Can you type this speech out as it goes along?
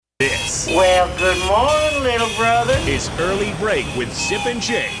Well, good morning, little brother. It's Early Break with Sip and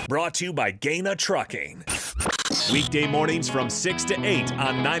Jay, brought to you by Gaina Trucking. Weekday mornings from 6 to 8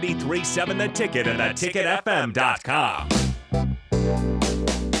 on 93.7 The Ticket and theticketfm.com.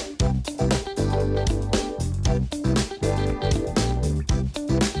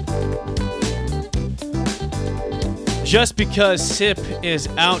 Just because Sip is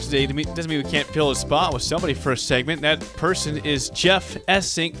out today doesn't mean we can't fill his spot with somebody for a segment. That person is Jeff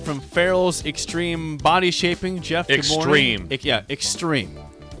Essink from Farrell's Xtreme Bodyshaping. Jeff, good morning. Xtreme.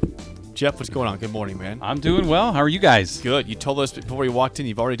 Jeff, what's going on? Good morning, man. I'm doing well. How are you guys? Good. You told us before you walked in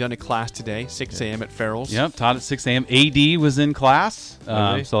you've already done a class today, 6 a.m. at Farrell's. Yep, taught at 6 a.m. AD was in class,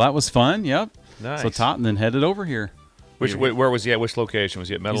 so that was fun. Yep. Nice. So taught and then headed over here. Where was he at? Which location? Was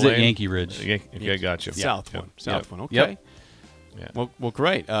he at Meadow He's Lane? at Yankee Ridge. Okay, gotcha. South one. Okay. Yep. Yeah. Well,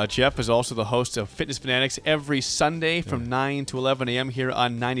 great. Jeff is also the host of Fitness Fanatics every Sunday from 9 to 11 a.m. here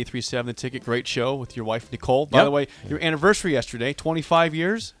on 93.7 The Ticket. Great show with your wife, Nicole. By the way, your anniversary yesterday, 25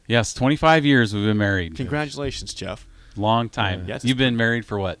 years? Yes, 25 years we've been married. Congratulations, Jeff. Long time. Yes, You've been married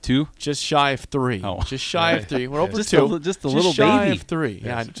for what, 2? Just shy of 3. Oh. Just shy of 3. We're over Just 2. just a little shy baby. of 3.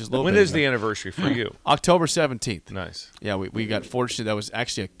 Yeah, just a little When baby. is the anniversary for you? October 17th. Nice. Yeah, we got fortunate. That was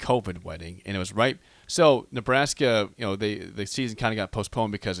actually a COVID wedding, and it was right. So Nebraska, the season kind of got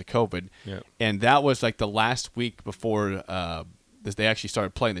postponed because of COVID, and that was like the last week before they actually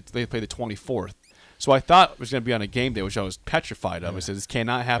started playing. They played the 24th. So I thought it was going to be on a game day, which I was petrified of. I said, this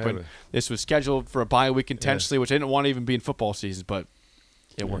cannot happen. This was scheduled for a bye week intentionally, which I didn't want to even be in football season, but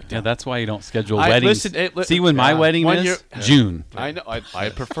it worked out. Yeah, that's why you don't schedule weddings. See, when my wedding is? Year, June. I know.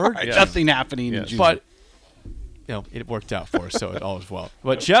 I preferred Nothing happening in June. But it worked out for us, so it all is well.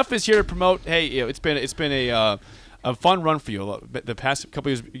 But Jeff is here to promote. Hey, it's been a fun run for you. The past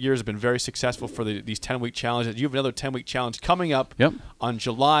couple of years have been very successful for these 10-week challenges. You have another 10-week challenge coming up on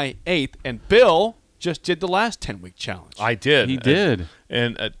July 8th, and Bill just did the last 10-week challenge. I did. He did.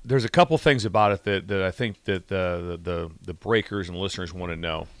 And there's a couple things about it that I think that the breakers and listeners want to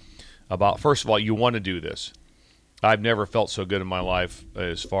know about. First of all, you want to do this. I've never felt so good in my life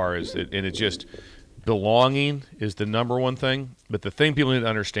as far as it, and it just belonging is the number one thing. But the thing people need to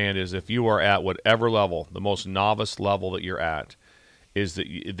understand is if you are at whatever level, the most novice level that you're at, is that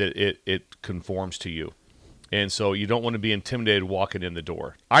it conforms to you. And so you don't want to be intimidated walking in the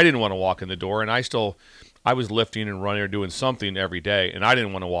door. I didn't want to walk in the door, and I was lifting and running or doing something every day, and I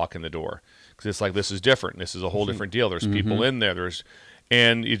didn't want to walk in the door because it's like, this is different. This is a whole different deal. There's people in there. There's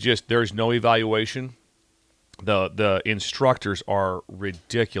no evaluation. The instructors are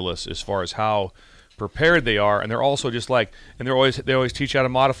ridiculous as far as how prepared they are, and they're also just like, and they always teach you how to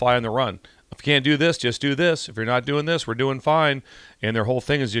modify on the run. If you can't do this, just do this. If you're not doing this, we're doing fine. And their whole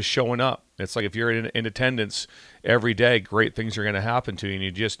thing is just showing up. It's like if you're in attendance every day, great things are going to happen to you, and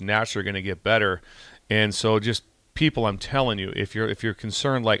you just naturally are going to get better. And so just people, I'm telling you, if you're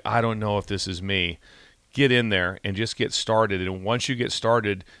concerned, like, I don't know if this is me, get in there and just get started. And once you get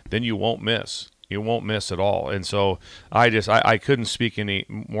started, then you won't miss. You won't miss at all. And so I couldn't speak any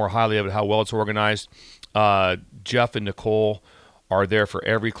more highly of it, how well it's organized. Jeff and Nicole are there for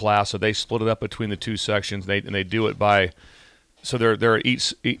every class, so they split it up between the two sections. And they do it by, so they're at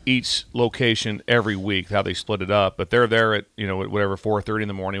each location every week. How they split it up, but they're there at whatever 4:30 in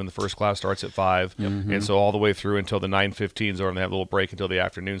the morning when the first class starts at 5, and so all the way through until the 9:15s, or they have a little break until the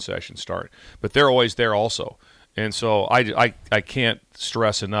afternoon sessions start. But they're always there also. And so I can't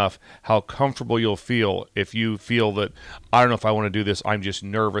stress enough how comfortable you'll feel if you feel that, I don't know if I want to do this, I'm just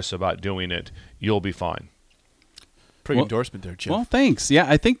nervous about doing it. You'll be fine. Pretty endorsement there, Jeff. Well, thanks. Yeah,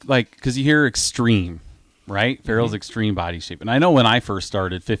 I think because you hear Xtreme, right? Farrell's Xtreme Body Shape. And I know when I first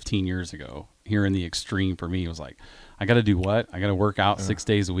started 15 years ago, hearing the Xtreme for me was like, I got to do what? I got to work out 6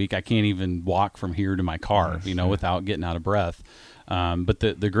 days a week. I can't even walk from here to my car, without getting out of breath. But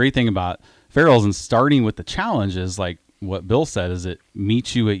the great thing about Farrell's and starting with the challenge is, like what Bill said, is it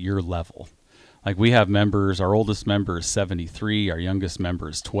meets you at your level. Like, we have members, our oldest member is 73, our youngest member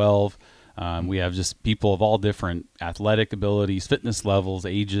is 12. We have just people of all different athletic abilities, fitness levels,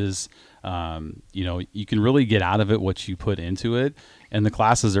 ages. You can really get out of it what you put into it, and the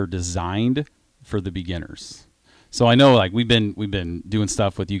classes are designed for the beginners. So I know, like, we've been doing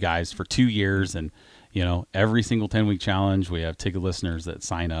stuff with you guys for 2 years, and every single 10-week challenge, we have ticket listeners that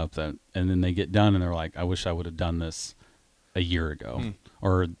sign up, and then they get done and they're like, I wish I would have done this a year ago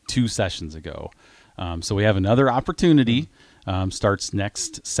or 2 sessions ago. So we have another opportunity. Starts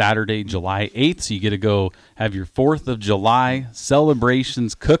next Saturday, July 8th. So you get to go have your 4th of July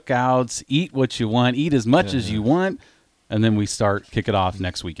celebrations, cookouts, eat what you want, eat as much as you want, and then we kick it off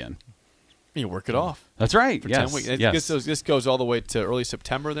next weekend. You work it off. That's right. For yes. 10 weeks. Yes. This goes all the way to early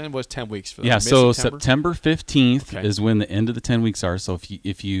September. Then was 10 weeks for them. Yeah. So September 15th is when the end of the 10 weeks are. So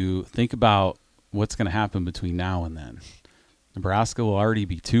if you think about what's going to happen between now and then, Nebraska will already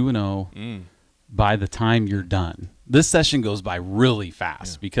be 2-0 by the time you're done. This session goes by really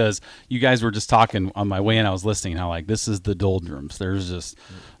fast because you guys were just talking on my way in. I was listening how like this is the doldrums. There's just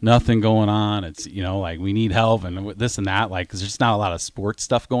nothing going on. It's like we need help and this and that. Like 'cause there's just not a lot of sports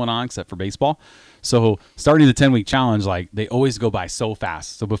stuff going on except for baseball. So starting the 10-week challenge, like they always go by so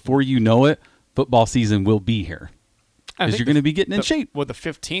fast. So before you know it, football season will be here. Because you're going to be getting in shape. Well, the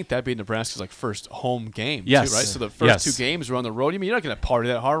 15th, that'd be Nebraska's first home game, yes. too, right? So the first 2 games are on the road. I mean, you're not going to party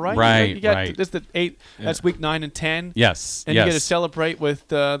that hard, right? Right, you got, right. This the 8. That's week 9 and 10. Yes, and you get to celebrate with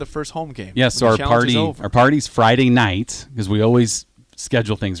the first home game. Yes, so our party's Friday night because we always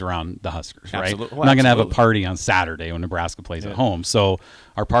schedule things around the Huskers, right? Well, we're not going to have a party on Saturday when Nebraska plays at home. So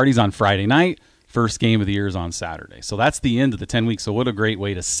our party's on Friday night. First game of the year is on Saturday. So that's the end of the 10 weeks. So what a great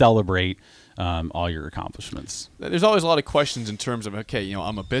way to celebrate all your accomplishments. There's always a lot of questions in terms of, okay,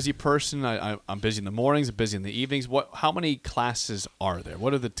 I'm a busy person. I'm busy in the mornings, I'm busy in the evenings. How many classes are there?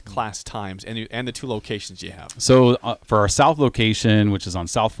 What are the class times and the 2 locations you have? So for our south location, which is on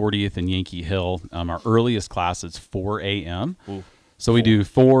South 40th and Yankee Hill, our earliest class is 4 a.m. Ooh. So we do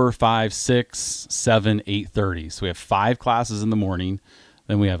 4, 5, 6, 7, 8:30. So we have 5 classes in the morning.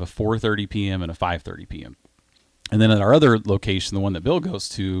 Then we have a 4:30 p.m. and a 5:30 p.m. And then at our other location, the one that Bill goes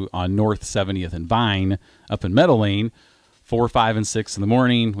to on North 70th and Vine up in Meadow Lane, 4, 5, and 6 in the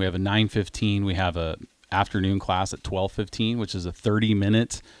morning. We have a 9:15. We have a afternoon class at 12:15, which is a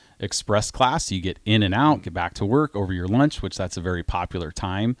 30-minute express class. So you get in and out, get back to work over your lunch, which that's a very popular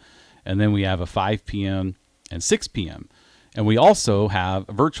time. And then we have a 5 p.m. and 6 p.m. And we also have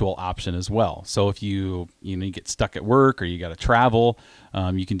a virtual option as well. So if you get stuck at work or you got to travel,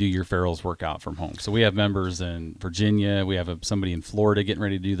 you can do your Farrell's workout from home. So we have members in Virginia. We have somebody in Florida getting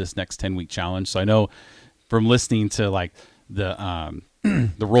ready to do this next 10-week challenge. So I know from listening to like the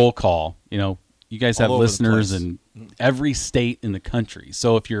the roll call, you guys have listeners in every state in the country.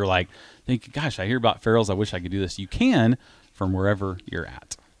 So if you're like thinking, gosh, I hear about Farrell's, I wish I could do this. You can from wherever you're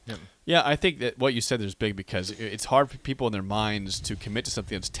at. Yeah, I think that what you said there is big because it's hard for people in their minds to commit to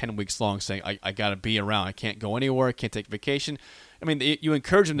something that's 10 weeks long, saying, I got to be around. I can't go anywhere. I can't take vacation. I mean, you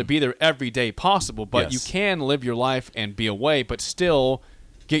encourage them to be there every day possible, but you can live your life and be away, but still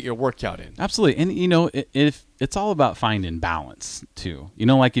get your workout in. Absolutely. And, if it's all about finding balance, too.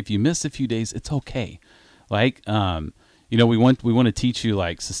 Like if you miss a few days, it's okay. Like, we want to teach you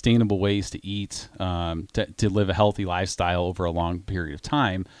like sustainable ways to eat, to live a healthy lifestyle over a long period of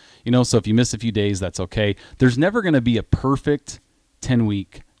time. So if you miss a few days, that's okay. There's never going to be a perfect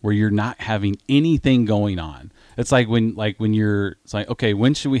 10-week where you're not having anything going on. It's like when it's like, okay,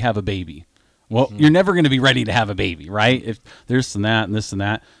 when should we have a baby? Well, you're never going to be ready to have a baby, right? If there's some that and this and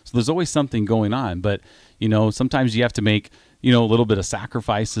that. So there's always something going on. But, sometimes you have to make, a little bit of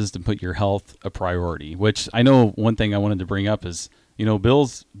sacrifices to put your health a priority, which I know one thing I wanted to bring up is,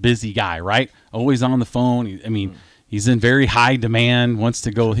 Bill's busy guy, right? Always on the phone. He's in very high demand, wants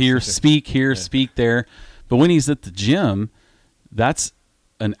to go here, speak there. But when he's at the gym, that's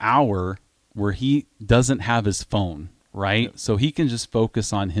an hour where he doesn't have his phone, right? Yep. So he can just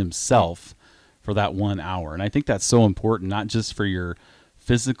focus on himself for that 1 hour. And I think that's so important, not just for your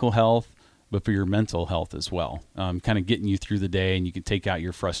physical health, but for your mental health as well. Kind of getting you through the day, and you can take out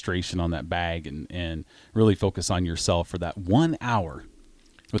your frustration on that bag and really focus on yourself for that 1 hour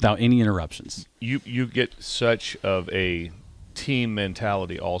without any interruptions. You get such of a team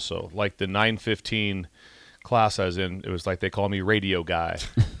mentality also. Like the 9:15 class I was in, it was like they call me radio guy.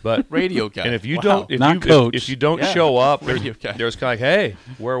 But radio guy. And if you wow. don't coach. if you don't show up, there's guy. There's kind of like, hey,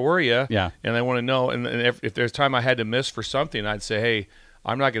 where were you? Yeah. And they want to know. And if there's time I had to miss for something, I'd say, hey,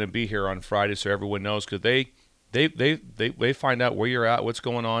 I'm not going to be here on Friday, so everyone knows, because they find out where you're at, what's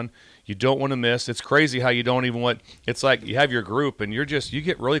going on. You don't want to miss. It's crazy how you don't even want. It's like you have your group and you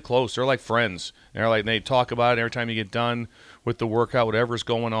get really close. They're like friends. They talk about it every time you get done with the workout, whatever's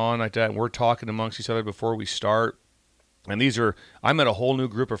going on like that. And we're talking amongst each other before we start. And I met a whole new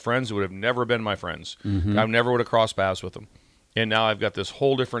group of friends who would have never been my friends. Mm-hmm. I never would have crossed paths with them. And now I've got this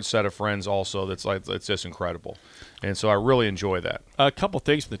whole different set of friends also it's just incredible. And so I really enjoy that. A couple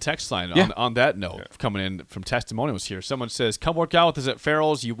things from the text line on that note, coming in from testimonials here. Someone says, come work out with us at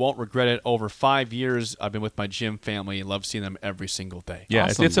Farrell's. You won't regret it. Over 5 years, I've been with my gym family and love seeing them every single day. Yeah,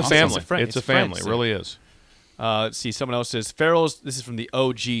 awesome. It's a family. It's a family. It really is. Let's see. Someone else says, Farrell's, this is from the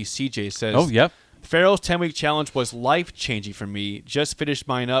OG. CJ says, oh, yep. Farrell's 10-week challenge was life-changing for me. Just finished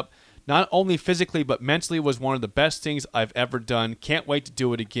mine up. Not only physically, but mentally was one of the best things I've ever done. Can't wait to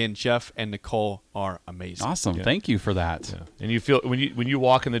do it again. Jeff and Nicole are amazing. Awesome. Thank you for that. Yeah. And you feel when you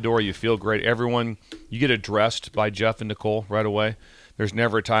walk in the door, you feel great. Everyone, you get addressed by Jeff and Nicole right away. There's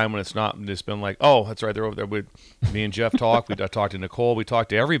never a time when it's not. It's been like, oh, that's right, they're over there. Me and Jeff talk. I talked to Nicole. We talked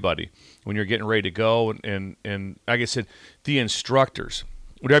to everybody when you're getting ready to go. And like I said, the instructors,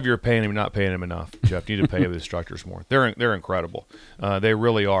 whatever you're paying them, you're not paying them enough. Jeff, you need to pay the instructors more. They're incredible. They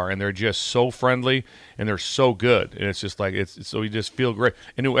really are, and they're just so friendly and they're so good. And it's just like so you just feel great.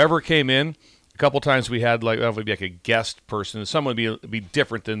 And whoever came in, a couple times we had that would be like a guest person. Someone would be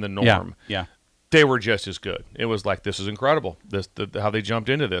different than the norm. Yeah. They were just as good. It was like, this is incredible. How they jumped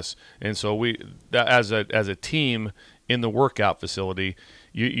into this. And so as a team in the workout facility,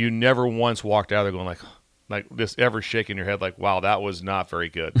 you never once walked out there going like this, ever shaking your head like, wow, that was not very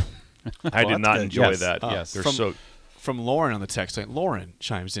good. I did not enjoy that. Yes. They're From Lauren on the text line. Lauren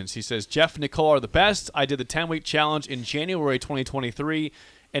chimes in. She says, Jeff and Nicole are the best. I did the 10-week challenge in January 2023,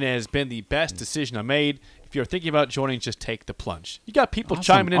 and it has been the best decision I made. If you're thinking about joining, just take the plunge. You got people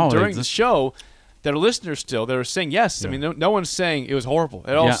chiming in during the show that are listeners still that are saying yes. Yeah. I mean, no one's saying it was horrible.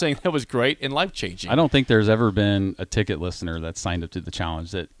 They're all saying that was great and life-changing. I don't think there's ever been a ticket listener that signed up to the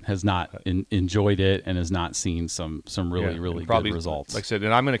challenge that has not enjoyed it and has not seen some really good results. Like I said,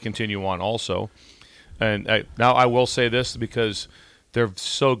 and I'm going to continue on also. And now I will say this because they're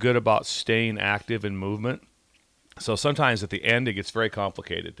so good about staying active in movement. So sometimes at the end it gets very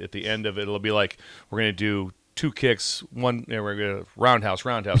complicated. At the end of it, it'll be like we're going to do 2 kicks, one we're gonna roundhouse,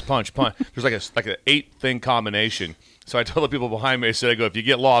 punch. There's like an 8-thing combination. So I tell the people behind me, I said, if you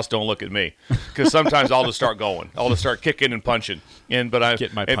get lost, don't look at me, because sometimes I'll just start going, I'll just start kicking and punching.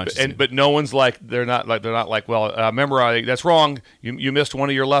 Get my punches. But no one's they're not like, well, remember, that's wrong. You missed one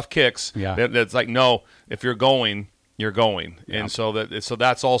of your left kicks. Yeah, that's like, no, if you're going, you're going. Yeah. And so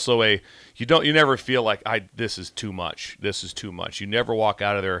that's also you never feel like this is too much. This is too much. You never walk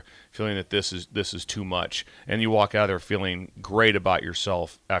out of there feeling that this is too much, and you walk out of there feeling great about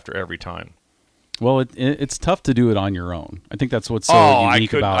yourself after every time. Well, it's tough to do it on your own. I think that's what's so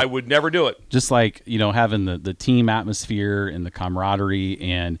unique about. I would never do it. Just like having the team atmosphere and the camaraderie,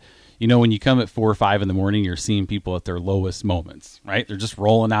 and when you come at 4 or 5 in the morning, you're seeing people at their lowest moments, right? They're just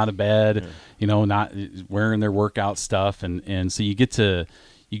rolling out of bed, not wearing their workout stuff, and so you get to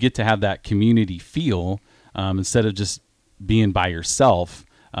have that community feel instead of just being by yourself,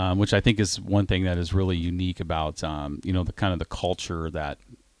 which I think is one thing that is really unique about the kind of the culture that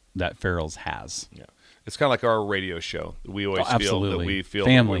Farrell's has. Yeah. It's kind of like our radio show. We always feel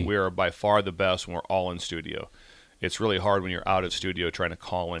family. That we are by far the best when we're all in studio. It's really hard when you're out of studio trying to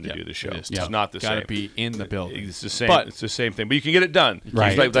call in to do the show. It's not the same. Got to be in the building. It's the same. It's the same thing. But you can get it done.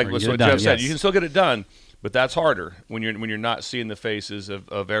 Right. Like what Jeff said. You can still get it done, but that's harder when you're not seeing the faces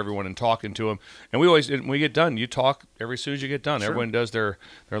of everyone and talking to them. And when we get done, you talk as soon as you get done. Sure. Everyone does their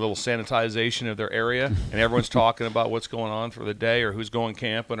little sanitization of their area, and everyone's talking about what's going on for the day or who's going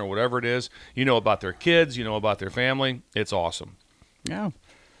camping or whatever it is. You know about their kids. You know about their family. It's awesome. Yeah.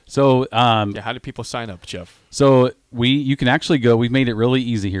 So, how do people sign up, Jeff? So you can actually go. We've made it really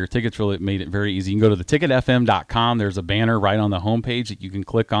easy here. Tickets really made it very easy. You can go to theticketfm.com. There's a banner right on the homepage that you can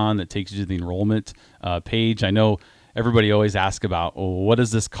click on that takes you to the enrollment page. I know everybody always asks about, what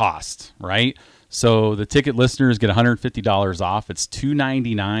does this cost, right? So the ticket listeners get $150 off. It's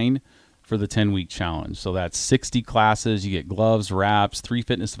 $299 for the 10-week challenge. So that's 60 classes. You get gloves, wraps, 3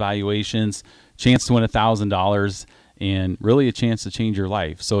 fitness evaluations, chance to win $1,000. And really a chance to change your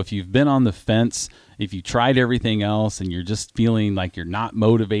life. So if you've been on the fence, if you tried everything else and you're just feeling like you're not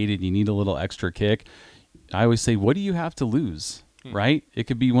motivated, you need a little extra kick, I always say, what do you have to lose, right? It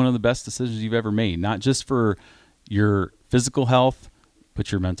could be one of the best decisions you've ever made, not just for your physical health,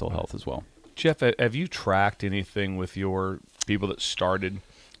 but your mental health as well. Jeff, have you tracked anything with your people that started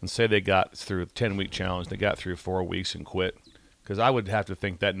and say they got through a 10-week challenge, they got through 4 weeks and quit? Because I would have to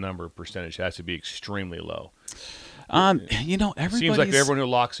think that percentage has to be extremely low. Everybody seems like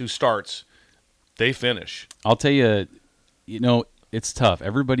everyone who starts, they finish. I'll tell you, it's tough.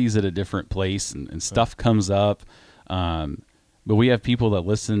 Everybody's at a different place, and stuff comes up. But we have people that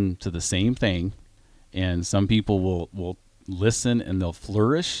listen to the same thing, and some people will listen and they'll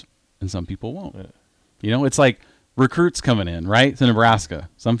flourish, and some people won't. Yeah. It's like recruits coming in, right, to Nebraska.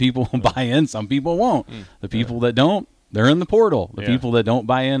 Some people will buy in, some people won't. The people that don't, they're in the portal. The people that don't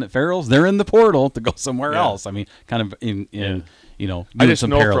buy in at Farrell's, they're in the portal to go somewhere else. I mean, kind of in I just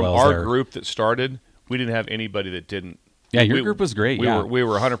know from our group that started, we didn't have anybody that didn't. Yeah, your group was great. We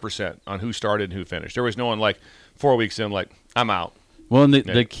were 100% on who started and who finished. There was no one 4 weeks in I'm out. Well, and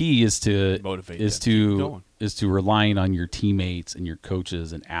the key is to Motivate them. Keep going. is to relying on your teammates and your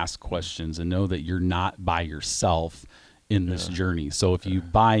coaches and ask questions and know that you're not by yourself in this journey. So if you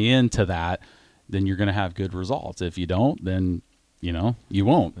buy into that, then you're going to have good results. If you don't, then you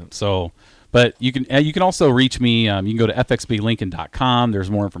won't. So, but you can also reach me. You can go to fxblincoln.com.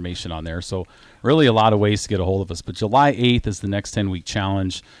 There's more information on there. So really a lot of ways to get a hold of us. But July 8th is the next 10-week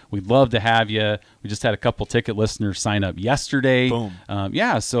challenge. We'd love to have you. We just had a couple ticket listeners sign up yesterday. Boom.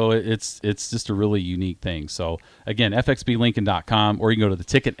 So it's just a really unique thing. So again, fxblincoln.com, or you can go to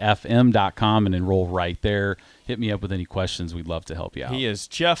theticketfm.com and enroll right there. Hit me up with any questions. We'd love to help you out. He is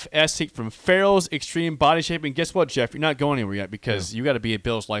Jeff Essink from Farrell's Xtreme Bodyshaping. Guess what, Jeff? You're not going anywhere yet because you got to be at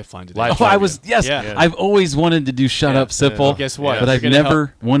Bill's Lifeline today. I've always wanted to do Shut Up, Sipple. Guess what? But I've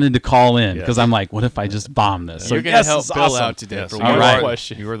never wanted to call in because I'm like, what if I just bomb this? So you're going to help Bill out today for one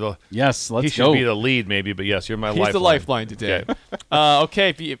question. You were the let's he should go. be the lead maybe, but yes, you're my lifeline. He's the lifeline today.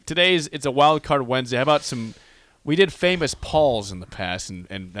 Okay, it's a Wild Card Wednesday. How about we did famous Pauls in the past,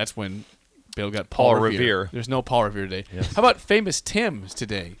 and that's when Bill got Paul Revere. There's no Paul Revere today. Yes. How about famous Tims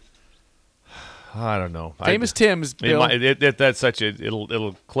today? I don't know. Famous Tims, Bill. That's such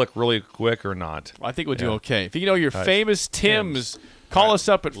it'll click really quick or not. I think we'll do okay. If you know your famous Tims, call us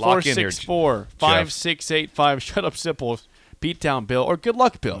up at 464-5685. Shut Up, Sipple. Beat down Bill, or good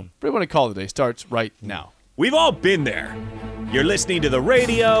luck, Bill. Everyone to call today starts right now. We've all been there. You're listening to the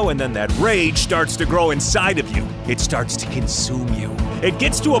radio, and then that rage starts to grow inside of you. It starts to consume you. It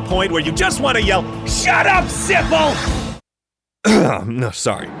gets to a point where you just want to yell, "Shut up, Sipple!" No,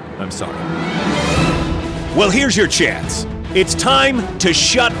 sorry. I'm sorry. Well, here's your chance. It's time to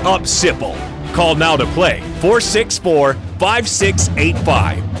shut up, Sipple. Call now to play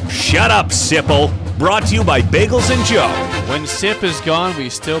 464-5685. Shut up, Sipple. Brought to you by Bagels and Joe. When Sip is gone, we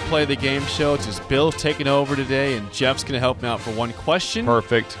still play the game show. It's just Bill's taking over today, and Jeff's going to help me out for one question.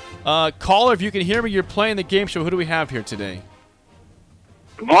 Perfect. Caller, if you can hear me, you're playing the game show. Who do we have here today?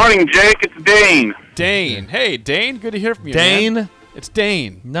 Good morning, Jake. It's Dane. Dane. Hey, Dane. Good to hear from you, Dane? man. It's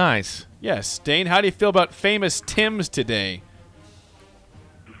Dane. Nice. Yes, Dane. How do you feel about famous Tims today?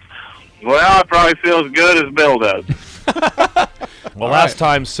 Well, I probably feel as good as Bill does. Well, last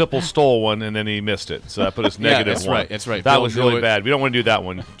time Sipple stole one and then he missed it, so that put us negative that's one. right. That's right. That Bill was really knew it. bad. We don't want to do that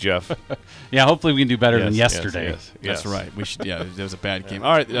one, Jeff. Yeah, hopefully we can do better than yesterday. Yes. That's right. We should. Yeah, that was a bad game.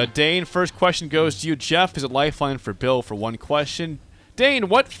 All right, Dane. First question goes to you. Jeff is a lifeline for Bill for one question. Dane,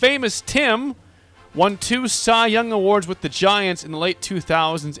 what famous Tim won 2 Cy Young Awards with the Giants in the late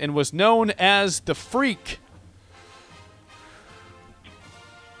 2000s and was known as the Freak?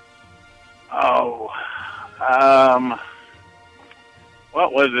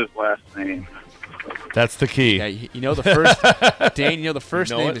 What was his last name? That's the key. Yeah, you know the first Dane. You know the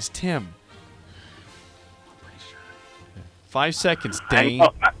first name is Tim. 5 seconds, Dane.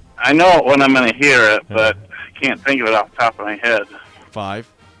 I know it when I'm going to hear it, but I can't think of it off the top of my head.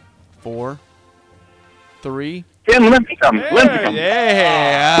 5, 4, 3. Tim Lincecum.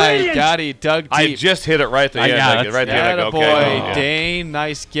 Yeah, you got it. He dug deep. I just hit it right at the end. Right there. Attaboy, Dane.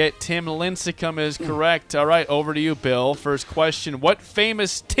 Nice get. Tim Lincecum is correct. All right, over to you, Bill. First question. What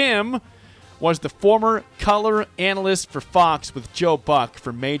famous Tim was the former color analyst for Fox with Joe Buck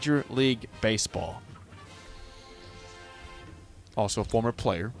for Major League Baseball? Also a former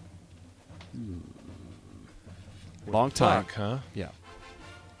player. Long time. Buck, huh? Yeah.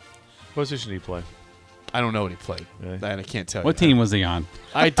 What position did he play? I don't know what he played. Really? That I can't tell you. What team was he on?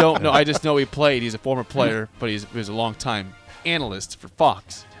 I don't know. I just know he played. He's a former player, but he was a long-time analyst for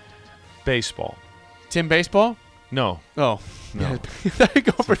Fox. Baseball. Tim Baseball? No. Oh. No. There you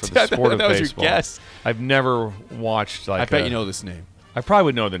go for the sport of that was baseball. your guess. I've never watched I bet you know this name. I probably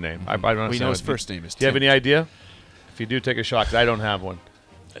would know the name. I don't We understand know his it. first name is Do you have Tim. any idea? If you do, take a shot, 'cause I don't have one.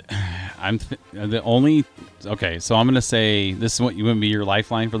 The only. Okay, so I'm going to say this is what you want to be your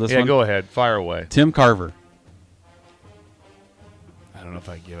lifeline for this one? Yeah, go ahead. Fire away. Tim Carver. I don't know if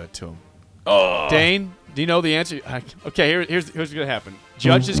I can give it to him. Oh. Dane, do you know the answer? Okay, here's what's going to happen.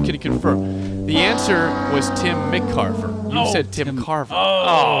 Judges can confirm. The answer was Tim McCarver. You said Tim Carver.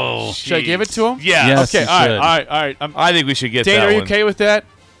 Oh, should I give it to him? Yeah. Yes, Okay, you all should. right. I think we should get Dane, that are you one. okay with that?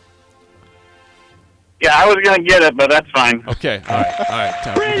 Yeah, I was going to get it, but that's fine. Okay, all right.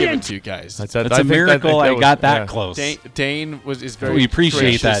 Time to give it to you guys. That's a miracle I got that close. Dane is very We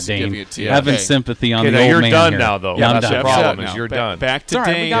appreciate gracious that, giving Dane. it to you. Having Okay. sympathy on Okay, the now old you're man done here. now, though. Yeah, I'm That's done. the problem. Now. Is you're done. Back to It's all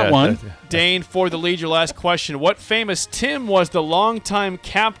right, Dane. we got one. Dane, for the lead, your last question. What famous Tim was the longtime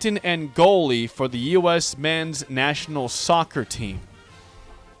captain and goalie for the U.S. men's national soccer team?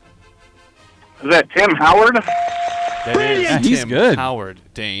 Is that Tim Howard? That is Yeah, he's Tim good. Howard.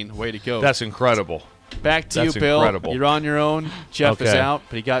 Dane, way to go. That's incredible. Back to That's you, Bill. incredible. You're on your own. Jeff is Okay. out,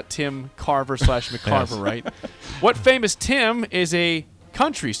 but he got Tim Carver / McCarver right. What famous Tim is a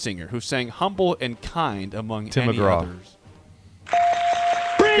country singer who sang "Humble and Kind" among Tim any McGraw. others?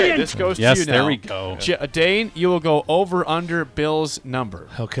 Okay, this goes Yes, to you now. there we go. Dane, you will go over under Bill's number.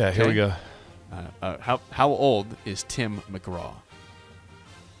 Okay, here we go. How old is Tim McGraw?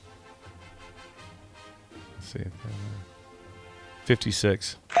 Let's see.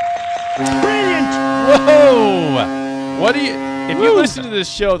 56. Whoa! What do you? If you listen to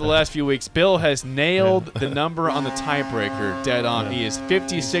this show the last few weeks, Bill has nailed the number on the tiebreaker dead on. He is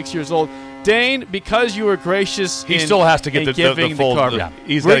 56 years old. Dane, because you were gracious, He still has to get the giving full. Carver,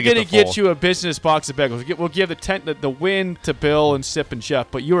 He's we're gotta get going the to get full. you a business box of bagels. We'll give the win to Bill and Sip and Jeff,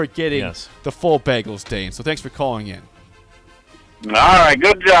 but you are getting Yes. the full bagels, Dane. So thanks for calling in. All right,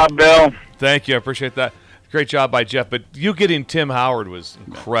 good job, Bill. Thank you. I appreciate that. Great job by Jeff. But you getting Tim Howard was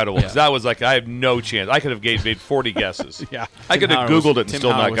incredible. 'Cause that was like, I have no chance. I could have made 40 guesses. Yeah. I could have Googled it and still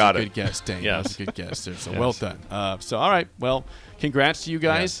not got Tim it. Howard was a good guess, Dane. Yes. That was a good guess there. So Yes. well done. So all right, well, congrats to you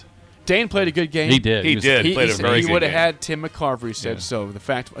guys. Dane played a good game. He did. He was- did. He, Played he a said very he good would have game. had Tim McCarver, he said. So the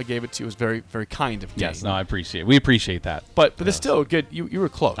fact I gave it to you was very, very kind of Dane. Yes, no, I appreciate it. We appreciate that. But it's still good. You were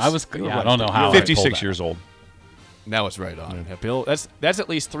close. I was. You were Yeah, I right. don't know how. I pulled 56 that. years old. That was right on. Yeah, Bill, that's at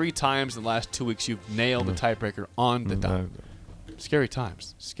least 3 times in the last 2 weeks you've nailed the tiebreaker on the dot. Scary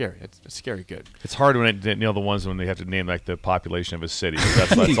times. Scary. It's scary good. It's hard when I nail the ones when they have to name like the population of a city.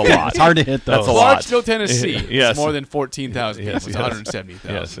 That's a lot. It's hard to hit those. That's a lot. Clarksville, Tennessee. Yes. It's more than 14,000 people. Yes, It's yes.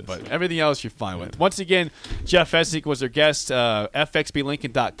 170,000. Yes, yes. But everything else you're fine with. Once again, Jeff Essink was our guest.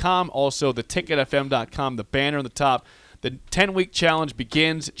 FXBLincoln.com. Also, theticketfm.com. The banner on the top. The 10-week challenge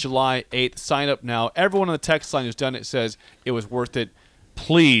begins July 8th. Sign up now. Everyone on the text line who's done it says it was worth it.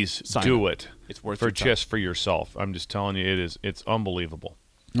 Please Sign do up. it. It's worth for your time. just for yourself. I'm just telling you, it's unbelievable.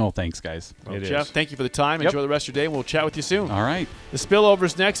 Oh, thanks, guys. It Jeff, is. thank you for the time. Yep. Enjoy the rest of your day. We'll chat with you soon. All right. The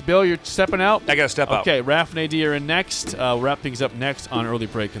spillover's next. Bill, you're stepping out? I got to step out. Okay, Raph and AD are in next. We'll wrap things up next on Early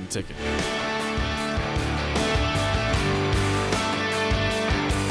Break in the Ticket.